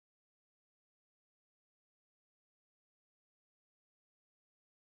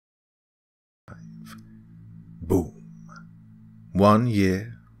Boom. 1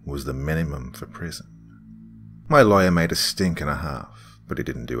 year was the minimum for prison. My lawyer made a stink and a half, but it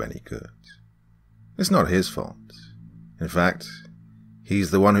didn't do any good. It's not his fault. In fact,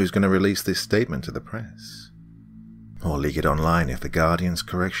 he's the one who's going to release this statement to the press. Or leak it online if the Guardian's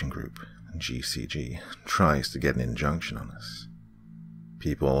Correction Group, GCG, tries to get an injunction on us.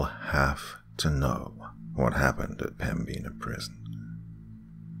 People have to know what happened at Pembina Prison.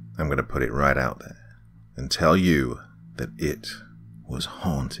 I'm going to put it right out there and tell you that it was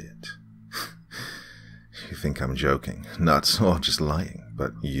haunted. You think I'm joking, nuts, or just lying,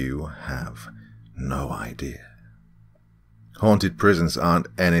 but you have no idea. Haunted prisons aren't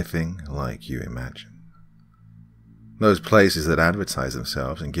anything like you imagine. Those places that advertise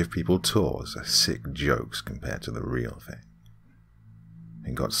themselves and give people tours are sick jokes compared to the real thing.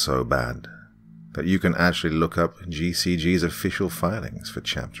 It got so bad that you can actually look up GCG's official filings for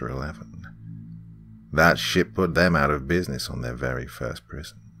Chapter 11. That shit put them out of business on their very first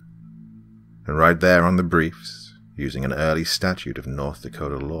prison. And right there on the briefs, using an early statute of North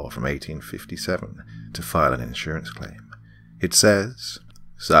Dakota law from 1857 to file an insurance claim, it says,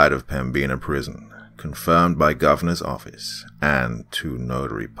 "Site of Pembina Prison, confirmed by Governor's Office and 2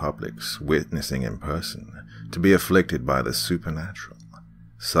 notary publics witnessing in person, to be afflicted by the supernatural,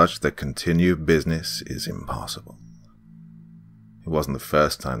 such that continued business is impossible." It wasn't the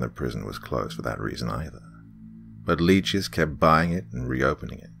first time the prison was closed for that reason either, but leeches kept buying it and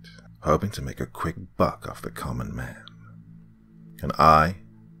reopening it, hoping to make a quick buck off the common man. And I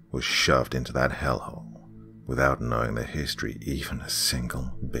was shoved into that hellhole without knowing the history even a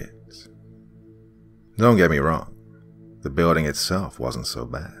single bit. Don't get me wrong, the building itself wasn't so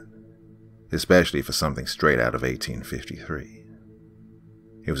bad, especially for something straight out of 1853.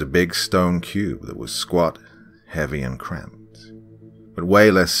 It was a big stone cube that was squat, heavy and cramped, but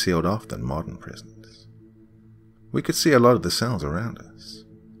way less sealed off than modern prisons. We could see a lot of the cells around us.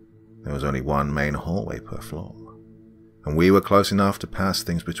 There was only one main hallway per floor, and we were close enough to pass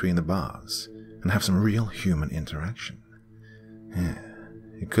things between the bars and have some real human interaction. Yeah,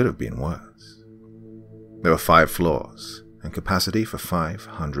 it could have been worse. There were 5 floors, and capacity for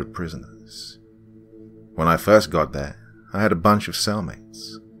 500 prisoners. When I first got there, I had a bunch of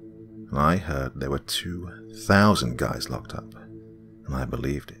cellmates, and I heard there were 2,000 guys locked up, and I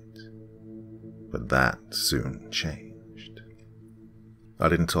believed it. But that soon changed. I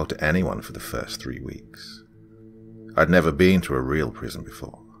didn't talk to anyone for the first 3 weeks. I'd never been to a real prison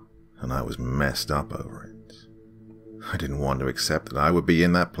before, and I was messed up over it. I didn't want to accept that I would be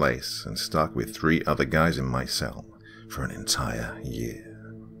in that place and stuck with 3 other guys in my cell for an entire year.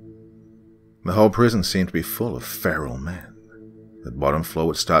 The whole prison seemed to be full of feral men. The bottom floor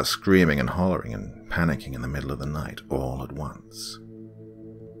would start screaming and hollering and panicking in the middle of the night all at once.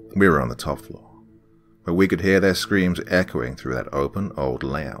 We were on the top floor, but we could hear their screams echoing through that open old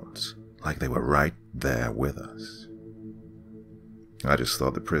layout, like they were right there with us. I just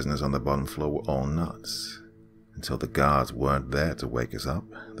thought the prisoners on the bottom floor were all nuts, until the guards weren't there to wake us up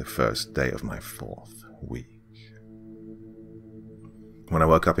the first day of my 4th week. When I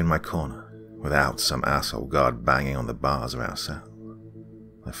woke up in my corner, without some asshole guard banging on the bars of our cell,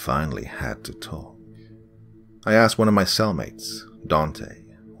 I finally had to talk. I asked one of my cellmates, Dante,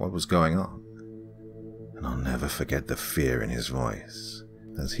 what was going on. And I'll never forget the fear in his voice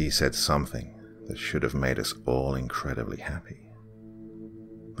as he said something that should have made us all incredibly happy.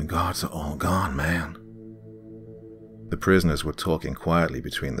 "The guards are all gone, man." The prisoners were talking quietly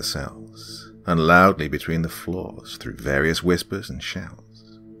between the cells, and loudly between the floors through various whispers and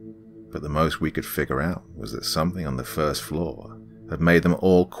shouts. But the most we could figure out was that something on the first floor had made them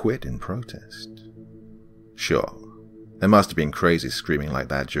all quit in protest. Sure, there must have been crazy screaming like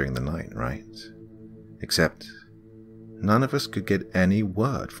that during the night, right? Except, none of us could get any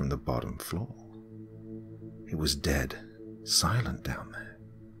word from the bottom floor. It was dead silent down there.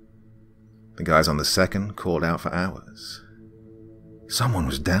 The guys on the second called out for hours. Someone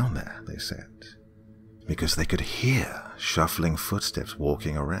was down there, they said, because they could hear shuffling footsteps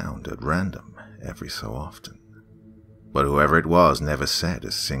walking around at random every so often. But whoever it was never said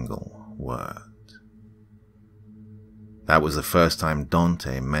a single word. That was the first time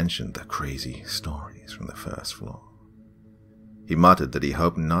Dante mentioned the crazy stories from the first floor. He muttered that he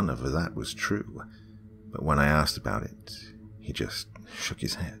hoped none of that was true, but when I asked about it, he just shook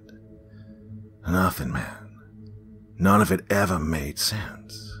his head. Nothing, man. None of it ever made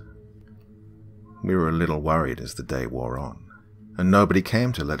sense. We were a little worried as the day wore on, and nobody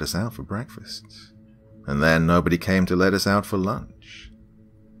came to let us out for breakfast. And then nobody came to let us out for lunch.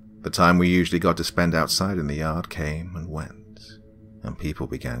 The time we usually got to spend outside in the yard came and went. and people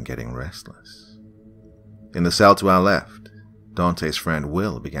began getting restless. In the cell to our left, Dante's friend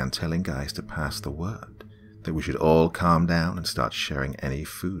Will began telling guys to pass the word that we should all calm down and start sharing any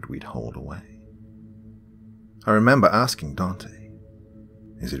food we'd hauled away. I remember asking Dante,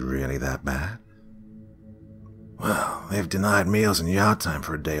 "Is it really that bad?" "Well, they've denied meals and yard time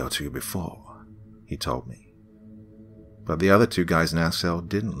for a day or two before," he told me. But the other two guys in our cell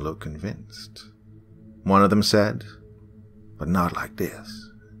didn't look convinced. One of them said, "But not like this.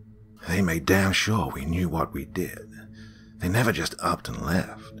 They made damn sure we knew what we did. They never just upped and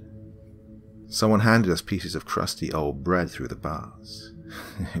left." Someone handed us pieces of crusty old bread through the bars.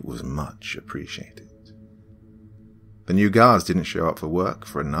 It was much appreciated. The new guards didn't show up for work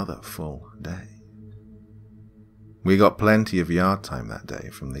for another full day. We got plenty of yard time that day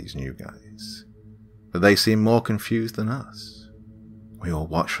from these new guys, but they seemed more confused than us. We all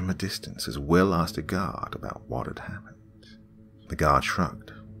watched from a distance as Will asked a guard about what had happened. The guard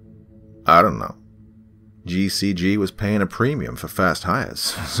shrugged. "I don't know. GCG was paying a premium for fast hires,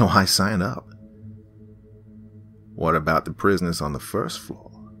 so I signed up." "What about the prisoners on the first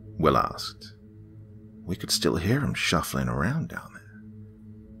floor?" Will asked. "We could still hear them shuffling around down there.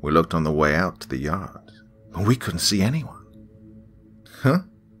 We looked on the way out to the yard, but we couldn't see anyone." "Huh?"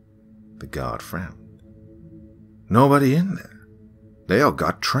 The guard frowned. "Nobody in there. They all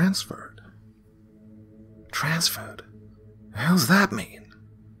got transferred." "Transferred? The hell's that mean?"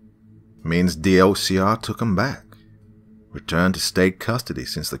 "Means DOCR took them back. Returned to state custody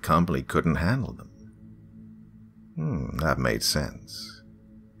since the company couldn't handle them." That made sense.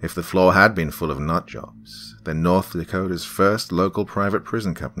 If the floor had been full of nut jobs, then North Dakota's first local private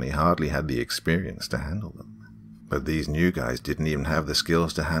prison company hardly had the experience to handle them. But these new guys didn't even have the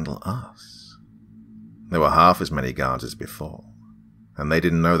skills to handle us. There were half as many guards as before, and they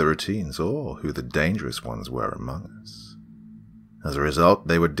didn't know the routines or who the dangerous ones were among us. As a result,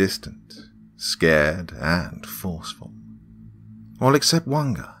 they were distant, scared, and forceful. All except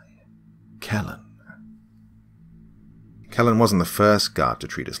one guy, Kellen. Kellen wasn't the first guard to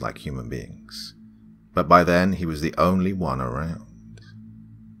treat us like human beings, but by then he was the only one around.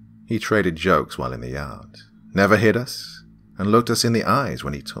 He traded jokes while in the yard, never hit us, and looked us in the eyes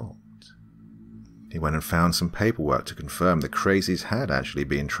when he talked. He went and found some paperwork to confirm the crazies had actually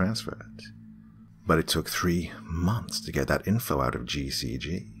been transferred, but it took 3 months to get that info out of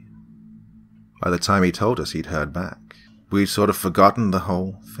GCG. By the time he told us he'd heard back, we'd sort of forgotten the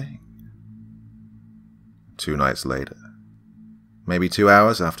whole thing. 2 nights later, maybe 2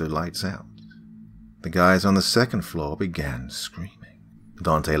 hours after lights out, the guys on the second floor began screaming.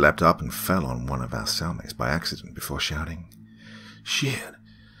 Dante leapt up and fell on one of our cellmates by accident before shouting, Shit,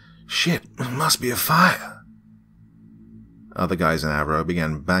 it must be a fire." Other guys in our row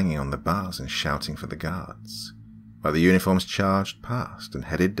began banging on the bars and shouting for the guards, while the uniforms charged past and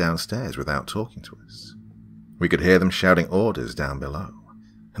headed downstairs without talking to us. We could hear them shouting orders down below,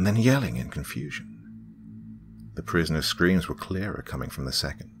 and then yelling in confusion. The prisoners' screams were clearer coming from the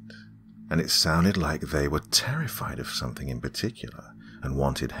second, and it sounded like they were terrified of something in particular and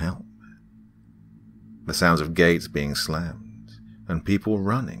wanted help. The sounds of gates being slammed and people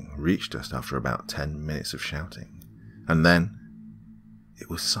running reached us after about 10 minutes of shouting, and then it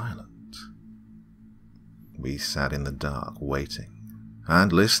was silent. We sat in the dark waiting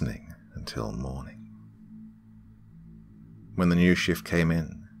and listening until morning. When the new shift came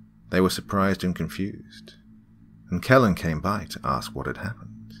in, they were surprised and confused, and Kellen came by to ask what had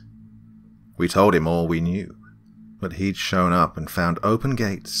happened. We told him all we knew, but he'd shown up and found open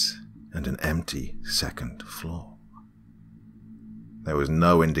gates and an empty second floor. There was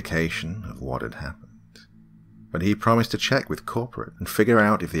no indication of what had happened, but he promised to check with corporate and figure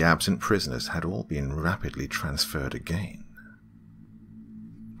out if the absent prisoners had all been rapidly transferred again.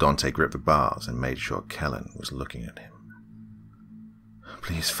 Dante gripped the bars and made sure Kellen was looking at him.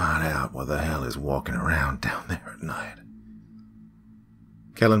 "Please find out what the hell is walking around down there at night."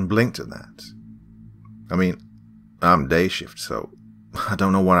 Kellen blinked at that. "I mean, I'm day shift, so I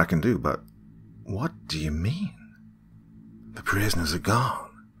don't know what I can do, but what do you mean?" "The prisoners are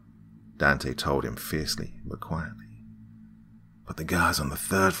gone," Dante told him fiercely but quietly. "But the guys on the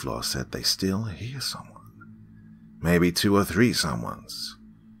third floor said they still hear someone. Maybe 2 or 3 someones,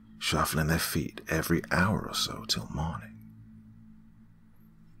 shuffling their feet every hour or so till morning."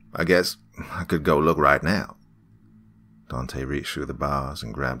 "I guess I could go look right now." Dante reached through the bars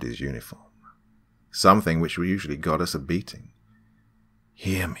and grabbed his uniform, something which usually got us a beating.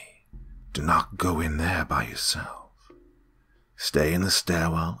 "Hear me. Do not go in there by yourself. Stay in the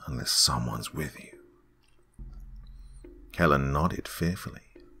stairwell unless someone's with you." Kellen nodded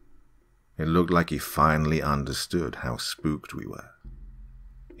fearfully. It looked like he finally understood how spooked we were.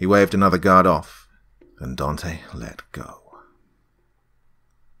 He waved another guard off, and Dante let go.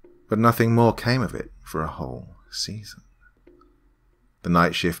 But nothing more came of it for a whole season. The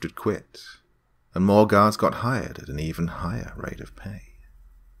night shift had quit, and more guards got hired at an even higher rate of pay.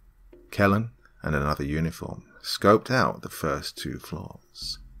 Kellen and another uniform scoped out the first 2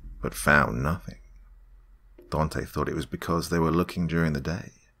 floors, but found nothing. Dante thought it was because they were looking during the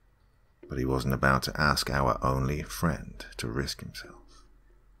day, but he wasn't about to ask our only friend to risk himself.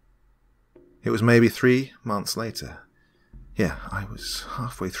 It was maybe 3 months later. Yeah, I was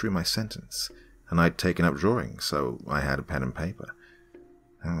halfway through my sentence, and I'd taken up drawing, so I had a pen and paper.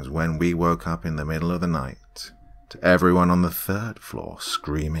 That was when we woke up in the middle of the night to everyone on the 3rd floor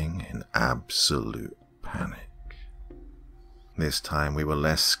screaming in absolute panic. This time we were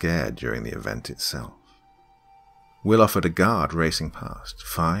less scared during the event itself. Will offered a guard racing past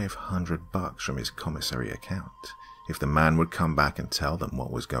 $500 from his commissary account if the man would come back and tell them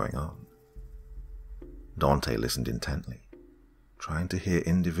what was going on. Dante listened intently, trying to hear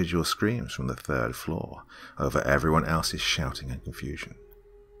individual screams from the 3rd floor over everyone else's shouting and confusion.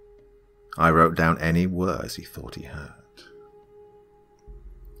 I wrote down any words he thought he heard.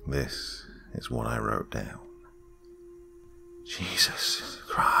 This is what I wrote down. Jesus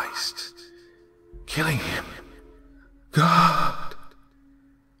Christ, killing him. God,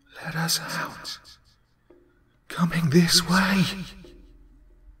 let us out. Coming this way.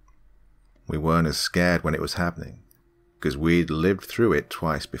 We weren't as scared when it was happening, because we'd lived through it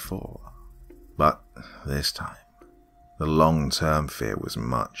twice before. But this time, the long-term fear was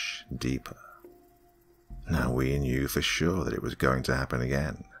much deeper. Now we knew for sure that it was going to happen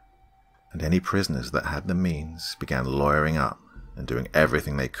again, and any prisoners that had the means began lawyering up and doing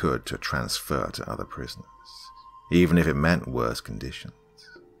everything they could to transfer to other prisoners, even if it meant worse conditions.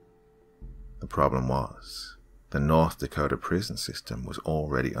 The problem was, the North Dakota prison system was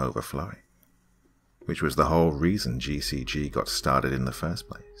already overflowing, which was the whole reason GCG got started in the first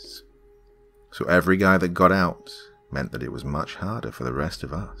place. So every guy that got out meant that it was much harder for the rest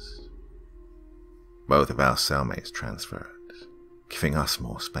of us. Both of our cellmates transferred, giving us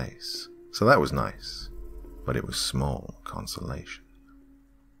more space, so that was nice, but it was small consolation.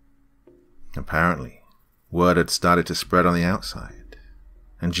 Apparently, word had started to spread on the outside,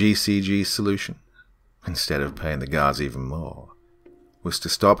 and GCG's solution, instead of paying the guards even more, was to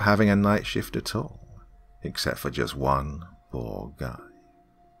stop having a night shift at all, except for just one poor guy.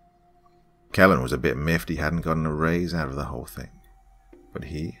 Kellen was a bit miffed he hadn't gotten a raise out of the whole thing, but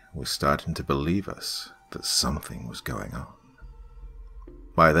he was starting to believe us that something was going on.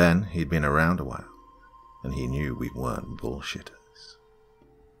 By then, he'd been around a while, and he knew we weren't bullshitters.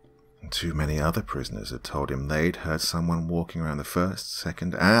 And too many other prisoners had told him they'd heard someone walking around the 1st,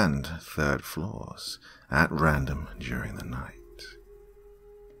 2nd, and 3rd floors at random during the night.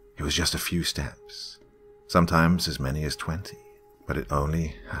 It was just a few steps, sometimes as many as 20. But it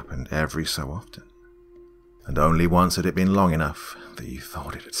only happened every so often, and only once had it been long enough that you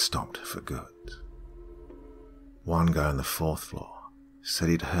thought it had stopped for good. One guy on the 4th floor said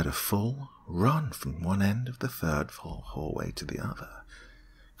he'd heard a full run from one end of the 3rd floor hallway to the other,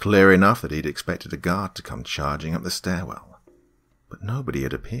 clear enough that he'd expected a guard to come charging up the stairwell, but nobody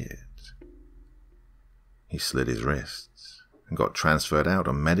had appeared. He slit his wrists and got transferred out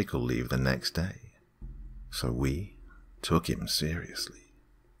on medical leave the next day, so we took him seriously.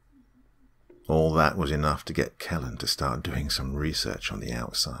 All that was enough to get Kellen to start doing some research on the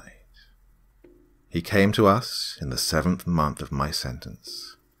outside. He came to us in the 7th month of my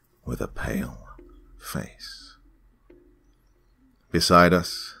sentence with a pale face. Beside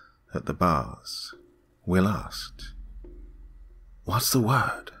us, at the bars, Will asked, "What's the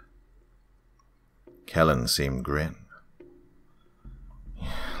word?" Kellen seemed grim.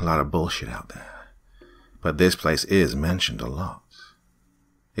 "A lot of bullshit out there. But this place is mentioned a lot.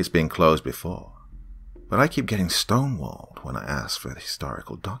 It's been closed before, but I keep getting stonewalled when I ask for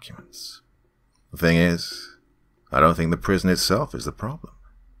historical documents. The thing is, I don't think the prison itself is the problem.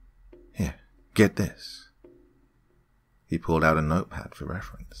 Here, get this." He pulled out a notepad for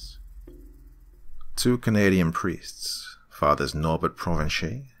reference. 2 Canadian priests, Fathers Norbert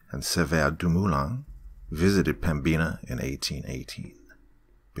Provencher and Sever Dumoulin, visited Pembina in 1818.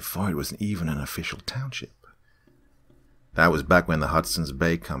 Before it was even an official township. That was back when the Hudson's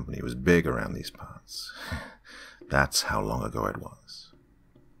Bay Company was big around these parts. That's how long ago it was.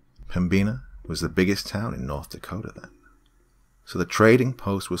 Pembina was the biggest town in North Dakota then, so the trading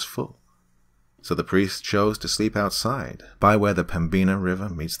post was full. So the priests chose to sleep outside, by where the Pembina River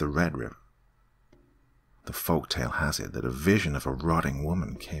meets the Red River. The folktale has it that a vision of a rotting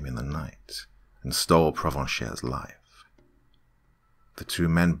woman came in the night and stole Provencher's life. the two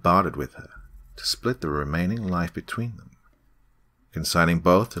men bartered with her to split the remaining life between them, consigning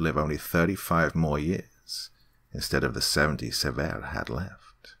both to live only 35 more years instead of the 70 Sever had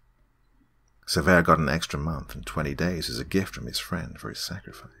left. Sever got an extra month and 20 days as a gift from his friend for his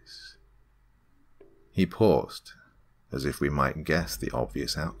sacrifice. He paused, as if we might guess the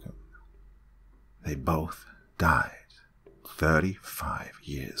obvious outcome. They both died 35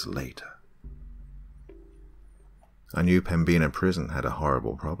 years later. I knew Pembina Prison had a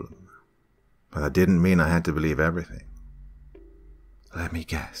horrible problem, but that didn't mean I had to believe everything. Let me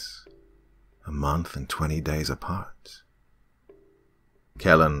guess. A month and 20 days apart.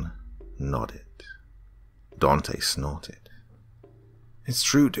 Kellen nodded. Dante snorted. It's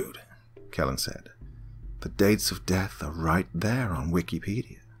true, dude, Kellen said. The dates of death are right there on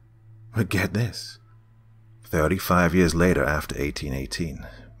Wikipedia. But get this. 35 years later after 1818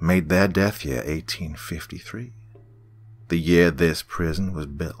 made their death year 1853. The year this prison was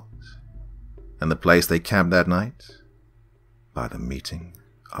built. And the place they camped that night? By the meeting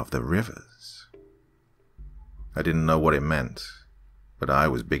of the rivers. I didn't know what it meant, but I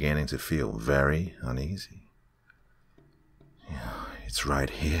was beginning to feel very uneasy. Yeah, it's right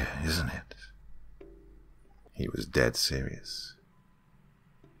here, isn't it? He was dead serious.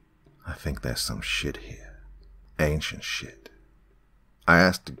 I think there's some shit here. Ancient shit. I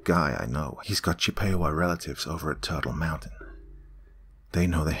asked a guy I know. He's got Chippewa relatives over at Turtle Mountain. They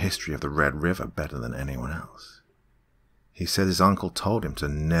know the history of the Red River better than anyone else. He said his uncle told him to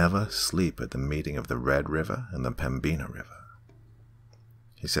never sleep at the meeting of the Red River and the Pembina River.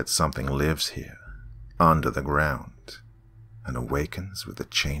 He said something lives here, under the ground, and awakens with the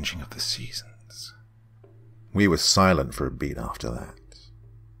changing of the seasons. We were silent for a beat after that.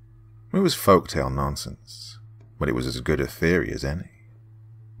 It was folktale nonsense, but it was as good a theory as any.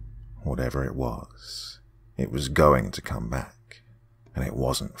 Whatever it was going to come back, and it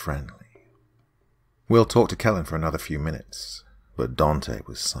wasn't friendly. Will talked to Kellen for another few minutes, but Dante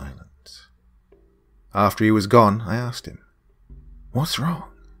was silent. After he was gone, I asked him, "What's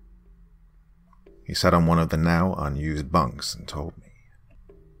wrong?" He sat on one of the now unused bunks and told me,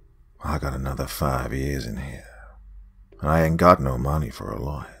 "I got another 5 years in here, and I ain't got no money for a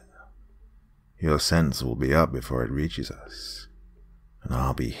lawyer. Your sentence will be up before it reaches us, and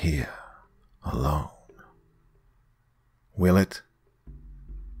I'll be here, alone." Will it?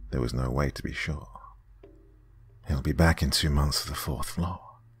 There was no way to be sure. He'll be back in 2 months for the 4th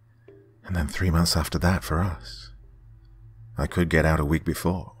floor, and then 3 months after that for us. I could get out a week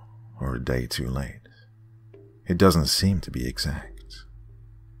before, or a day too late. It doesn't seem to be exact.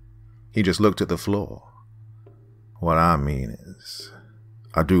 He just looked at the floor. What I mean is,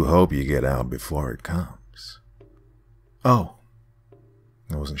 I do hope you get out before it comes. Oh.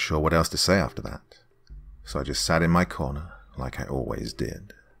 I wasn't sure what else to say after that, so I just sat in my corner like I always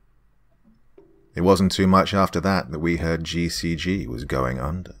did. It wasn't too much after that we heard GCG was going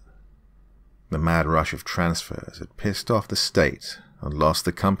under. The mad rush of transfers had pissed off the state and lost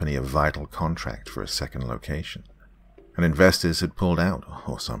the company a vital contract for a second location, and investors had pulled out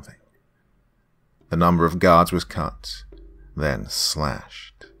or something. The number of guards was cut, then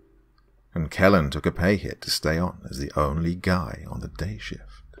slashed, and Kellen took a pay hit to stay on as the only guy on the day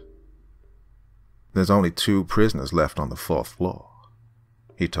shift. There's only 2 prisoners left on the 4th floor,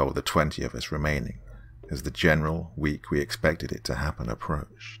 he told the 20 of us remaining, as the general week we expected it to happen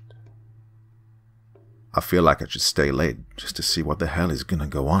approached. I feel like I should stay late just to see what the hell is gonna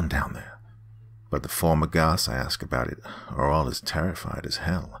go on down there, but the former guards I ask about it are all as terrified as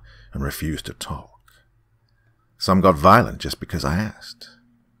hell and refuse to talk. Some got violent just because I asked.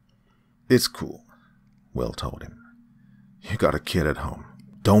 It's cool, Will told him. You got a kid at home.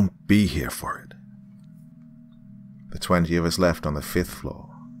 Don't be here for it. The 20 of us left on the 5th floor,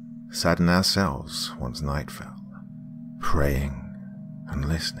 sat in our cells once night fell, praying and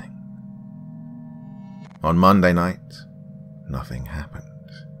listening. On Monday night, nothing happened.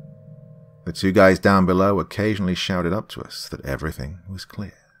 The 2 guys down below occasionally shouted up to us that everything was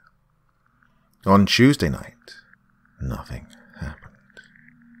clear. On Tuesday night, nothing happened.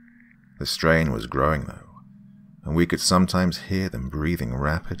 The strain was growing though, and we could sometimes hear them breathing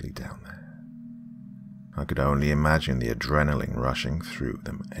rapidly down there. I could only imagine the adrenaline rushing through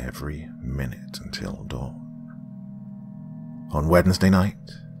them every minute until dawn. On Wednesday night,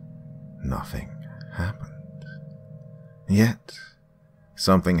 nothing happened. Yet,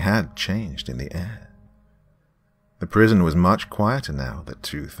 something had changed in the air. The prison was much quieter now that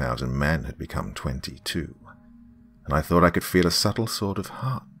 2,000 men had become 22, and I thought I could feel a subtle sort of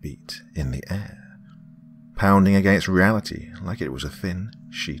heartbeat in the air, pounding against reality like it was a thin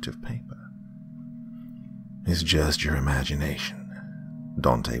sheet of paper. It's just your imagination,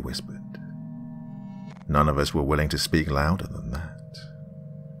 Dante whispered. None of us were willing to speak louder than that.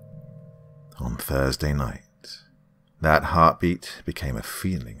 On Thursday night, that heartbeat became a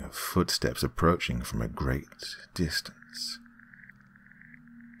feeling of footsteps approaching from a great distance.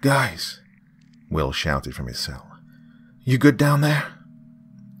 "Guys," Will shouted from his cell. "You good down there?"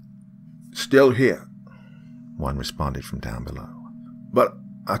 "Still here," one responded from down below. "But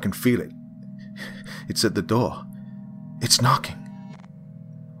I can feel it. It's at the door. It's knocking."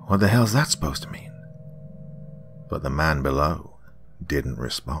 "What the hell's that supposed to mean?" But the man below didn't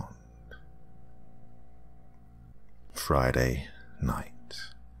respond. Friday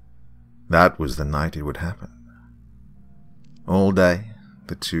night. That was the night it would happen. All day,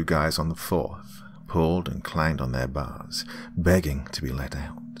 the two guys on the fourth pulled and clanged on their bars, begging to be let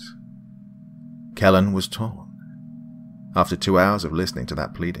out. Kellen was torn. After 2 hours of listening to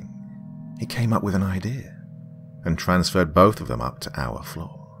that pleading, he came up with an idea and transferred both of them up to our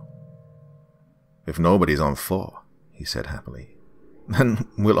floor. "If nobody's on 4, he said happily, "then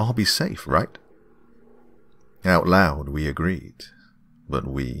we'll all be safe, right?" Out loud, we agreed, but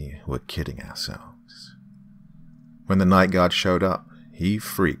we were kidding ourselves. When the night guard showed up, he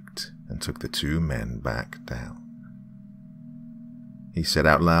freaked and took the two men back down. He said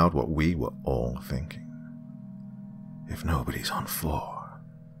out loud what we were all thinking. "If nobody's on 4,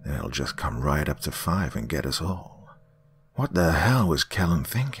 then it'll just come right up to 5 and get us all." What the hell was Kellen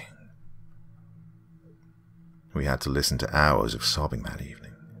thinking? We had to listen to hours of sobbing that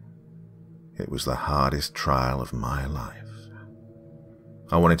evening. It was the hardest trial of my life.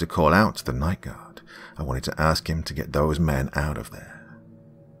 I wanted to call out to the night guard. I wanted to ask him to get those men out of there.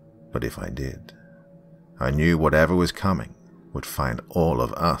 But if I did, I knew whatever was coming would find all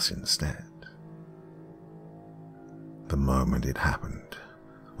of us instead. The moment it happened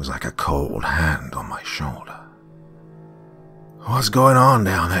was like a cold hand on my shoulder. "What's going on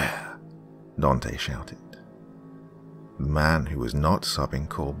down there?" Dante shouted. The man who was not sobbing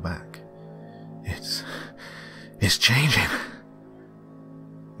called back. It's changing."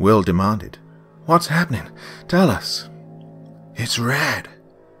 Will demanded. "What's happening? Tell us." "It's red."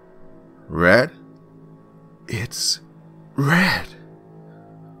 "Red?" "It's red."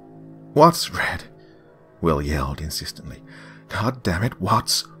 "What's red?" Will yelled insistently. "God damn it,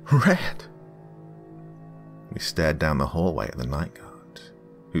 what's red?" We stared down the hallway at the night guard,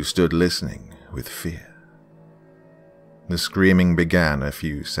 who stood listening with fear. The screaming began a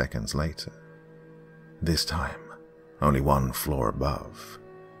few seconds later. This time, only 1 floor above,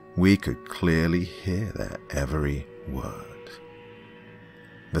 we could clearly hear their every word.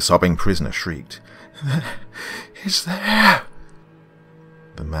 The sobbing prisoner shrieked, "It's there!"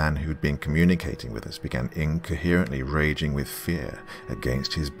 The man who'd been communicating with us began incoherently raging with fear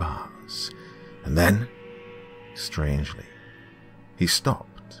against his bars. And then, strangely, he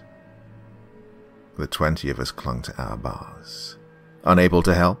stopped. The 20 of us clung to our bars, unable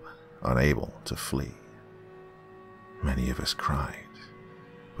to help, unable to flee. Many of us cried,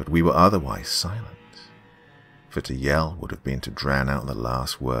 but we were otherwise silent, for to yell would have been to drown out the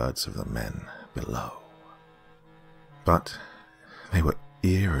last words of the men below. But they were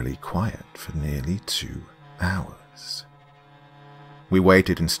eerily quiet for nearly 2 hours. We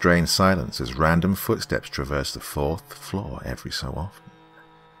waited in strained silence as random footsteps traversed the 4th floor every so often.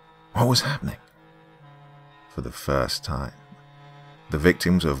 What was happening? For the first time, the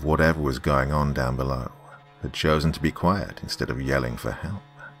victims of whatever was going on down below had chosen to be quiet instead of yelling for help.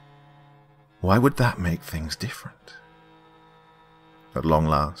 Why would that make things different? At long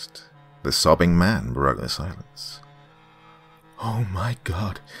last, the sobbing man broke the silence. "Oh my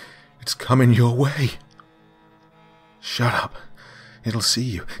God, it's coming your way." "Shut up. It'll see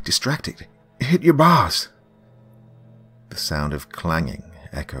you. Distract it. Hit your bars." The sound of clanging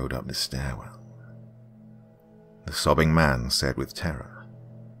echoed up the stairwell. The sobbing man said with terror,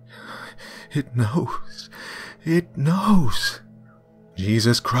 "It knows. It knows.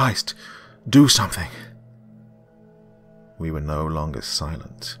 Jesus Christ, do something." We were no longer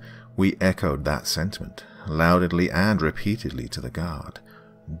silent. We echoed that sentiment, loudly and repeatedly to the guard.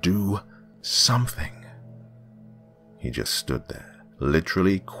 "Do something." He just stood there,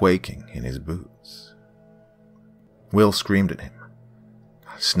 literally quaking in his boots. Will screamed at him.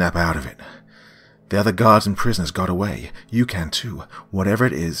 "Snap out of it. The other guards and prisoners got away. You can too. Whatever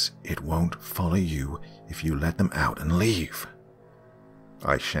it is, it won't follow you if you let them out and leave."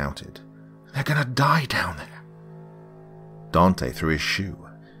 I shouted, "They're gonna die down there." Dante threw his shoe,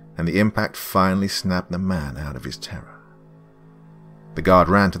 and the impact finally snapped the man out of his terror. The guard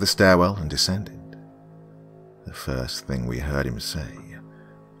ran to the stairwell and descended. The first thing we heard him say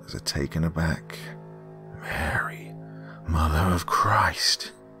was a taken aback, "Mary, Mother of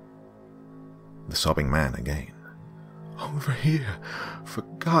Christ. The sobbing man again. Over here! For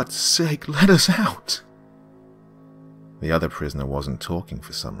God's sake, let us out! The other prisoner wasn't talking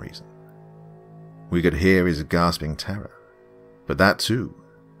for some reason. We could hear his gasping terror, but that too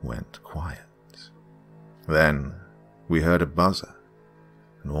went quiet. Then we heard a buzzer,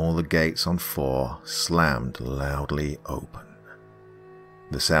 and all the gates on 4 slammed loudly open.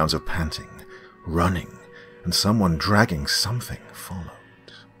 The sounds of panting, running, and someone dragging something followed.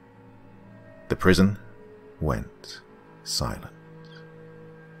 The prison went silent.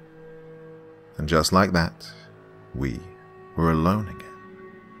 And just like that, we were alone again.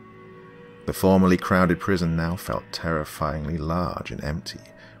 The formerly crowded prison now felt terrifyingly large and empty,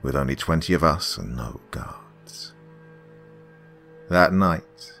 with only 20 of us and no guards. That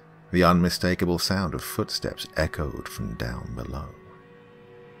night, the unmistakable sound of footsteps echoed from down below.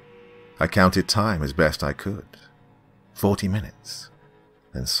 I counted time as best I could. 40 minutes.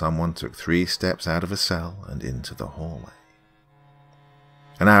 Then someone took 3 steps out of a cell and into the hallway.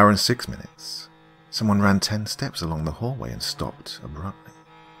 An hour and 6 minutes. Someone ran 10 steps along the hallway and stopped abruptly.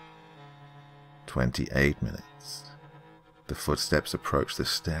 28 minutes. The footsteps approached the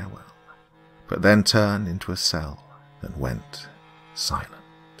stairwell, but then turned into a cell and went silent.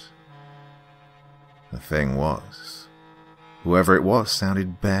 The thing was, whoever it was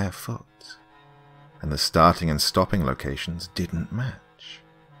sounded barefoot, and the starting and stopping locations didn't match.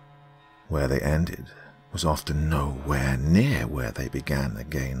 Where they ended was often nowhere near where they began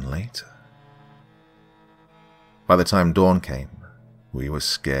again later. By the time dawn came, we were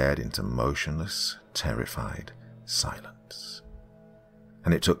scared into motionless, terrified silence.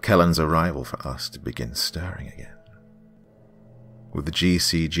 And it took Kellen's arrival for us to begin stirring again. With the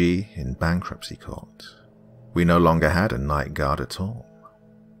GCG in bankruptcy court, we no longer had a night guard at all.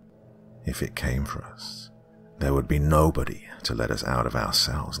 If it came for us, there would be nobody to let us out of our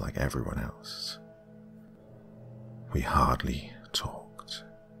cells like everyone else. We hardly talked.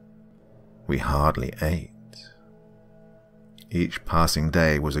 We hardly ate. Each passing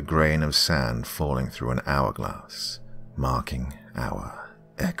day was a grain of sand falling through an hourglass, marking our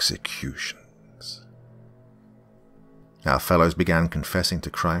executions. Our fellows began confessing to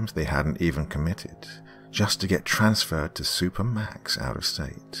crimes they hadn't even committed, just to get transferred to Supermax out of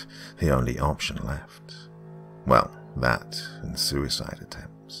state, the only option left. Well, that and suicide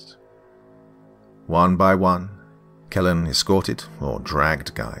attempts. One by one, Kellen escorted or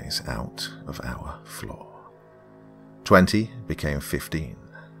dragged guys out of our floor. 20 became 15,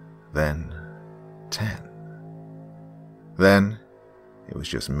 then 10. Then it was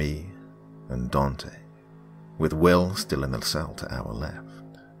just me and Dante, with Will still in the cell to our left.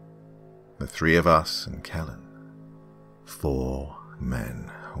 The 3 of us and Kellen. 4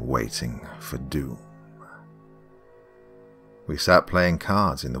 men waiting for doom. We sat playing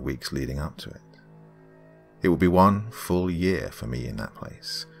cards in the weeks leading up to it. It would be 1 full year for me in that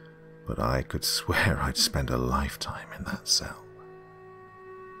place, but I could swear I'd spent a lifetime in that cell.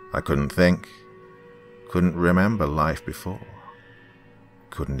 I couldn't think, couldn't remember life before,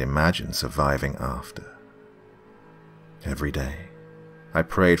 couldn't imagine surviving after. Every day, I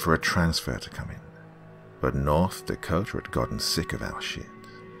prayed for a transfer to come in, but North Dakota had gotten sick of our shit,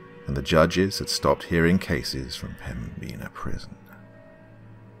 and the judges had stopped hearing cases from Pembina prison.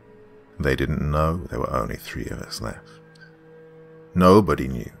 They didn't know there were only 3 of us left. Nobody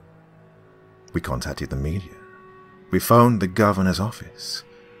knew. We contacted the media. We phoned the governor's office.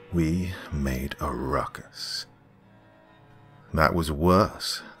 We made a ruckus. That was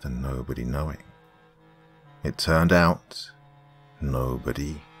worse than nobody knowing. It turned out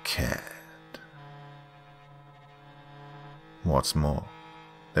nobody cared. What's more,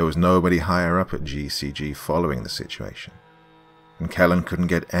 there was nobody higher up at GCG following the situation, and Kellen couldn't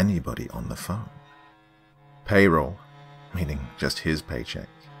get anybody on the phone. Payroll, meaning just his paycheck,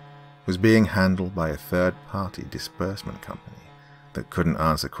 was being handled by a third-party disbursement company that couldn't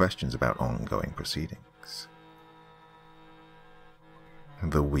answer questions about ongoing proceedings.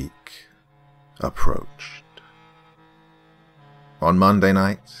 The week approached. On Monday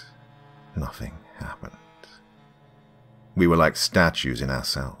night, nothing happened. We were like statues in our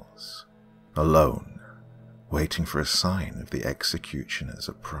cells, alone, waiting for a sign of the executioner's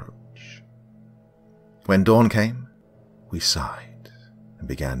approach. When dawn came, we sighed and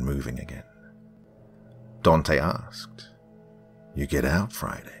began moving again. Dante asked, "You get out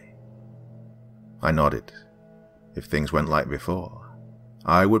Friday?" I nodded. If things went like before,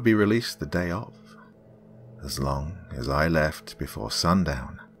 I would be released the day of. As long as I left before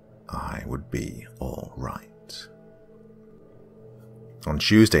sundown, I would be all right. On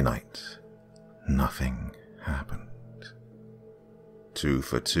Tuesday night, nothing happened. 2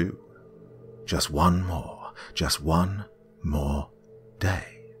 for 2. Just one more day.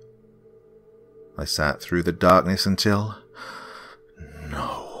 I sat through the darkness until...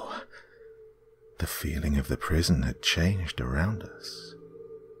 No. The feeling of the prison had changed around us.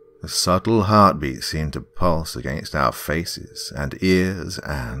 A subtle heartbeat seemed to pulse against our faces and ears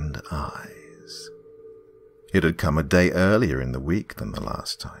and eyes. It had come a day earlier in the week than the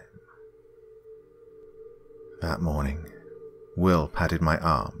last time. That morning, Will patted my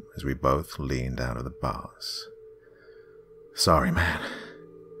arm as we both leaned out of the bars. Sorry, man.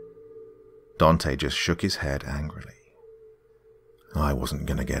 Dante just shook his head angrily. I wasn't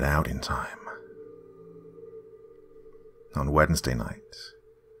going to get out in time. On Wednesday night,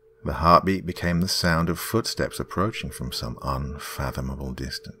 the heartbeat became the sound of footsteps approaching from some unfathomable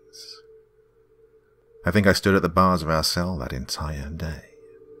distance. I think I stood at the bars of our cell that entire day,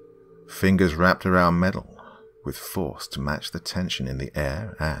 fingers wrapped around metal, with force to match the tension in the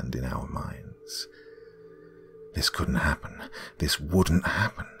air and in our minds. This couldn't happen. This wouldn't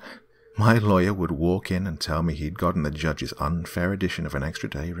happen. My lawyer would walk in and tell me he'd gotten the judge's unfair edition of an extra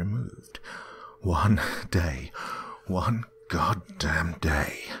day removed. One day. One goddamn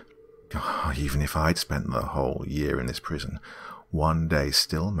day. Oh, even if I'd spent the whole year in this prison, one day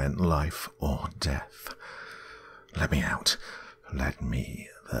still meant life or death. Let me out. Let me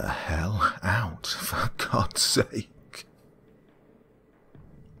the hell out, for God's sake.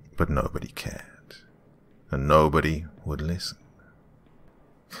 But nobody cared, and nobody would listen.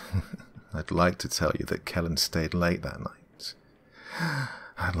 I'd like to tell you that Kellen stayed late that night.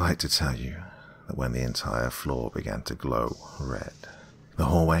 I'd like to tell you that when the entire floor began to glow red, the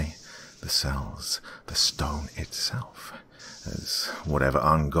hallway, the cells, the stone itself, as whatever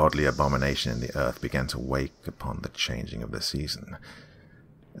ungodly abomination in the earth began to wake upon the changing of the season,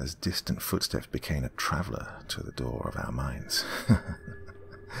 as distant footsteps became a traveller to the door of our minds.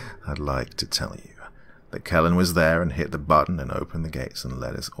 I'd like to tell you that Kellen was there and hit the button and opened the gates and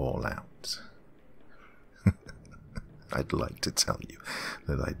let us all out. I'd like to tell you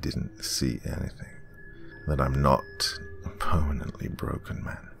that I didn't see anything, that I'm not a permanently broken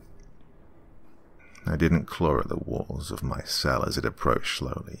man. I didn't claw at the walls of my cell as it approached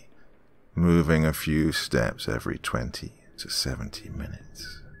slowly, moving a few steps every 20 to 70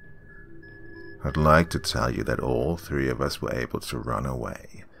 minutes. I'd like to tell you that all three of us were able to run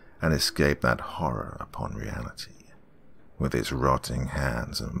away and escape that horror upon reality, with its rotting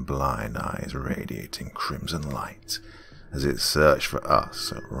hands and blind eyes radiating crimson light as it searched for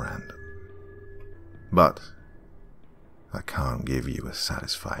us at random. But I can't give you a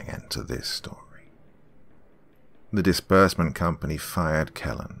satisfying end to this story. The disbursement company fired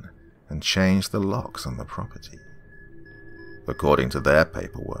Kellen and changed the locks on the property. According to their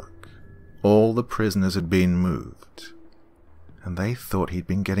paperwork, all the prisoners had been moved, and they thought he'd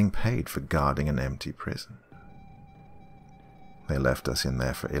been getting paid for guarding an empty prison. They left us in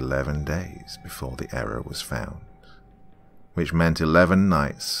there for 11 days before the error was found, which meant 11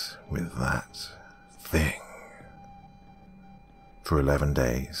 nights with that thing. For 11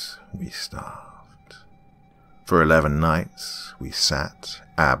 days, we starved. For 11 nights, we sat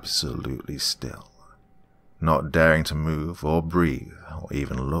absolutely still, not daring to move or breathe or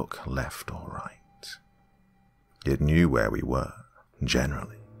even look left or right. It knew where we were,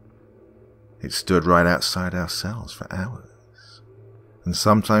 generally. It stood right outside our cells for hours, and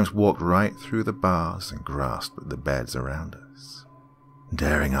sometimes walked right through the bars and grasped at the beds around us,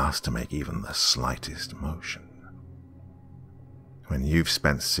 daring us to make even the slightest motion. When you've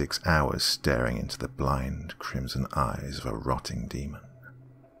spent 6 hours staring into the blind, crimson eyes of a rotting demon,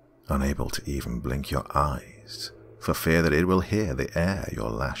 unable to even blink your eyes for fear that it will hear the air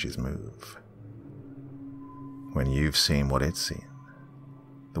your lashes move. When you've seen what it's seen,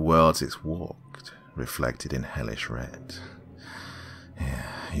 the worlds it's walked reflected in hellish red,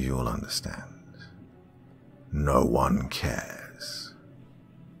 yeah, you'll understand. No one cares.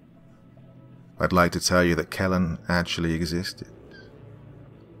 I'd like to tell you that Kellen actually existed.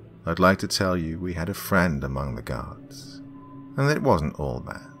 I'd like to tell you we had a friend among the guards, and that it wasn't all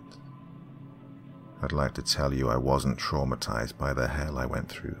bad. I'd like to tell you I wasn't traumatized by the hell I went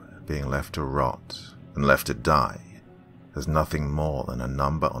through, being left to rot and left to die as nothing more than a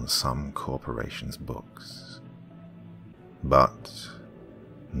number on some corporation's books. But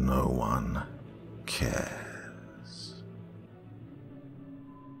no one cared.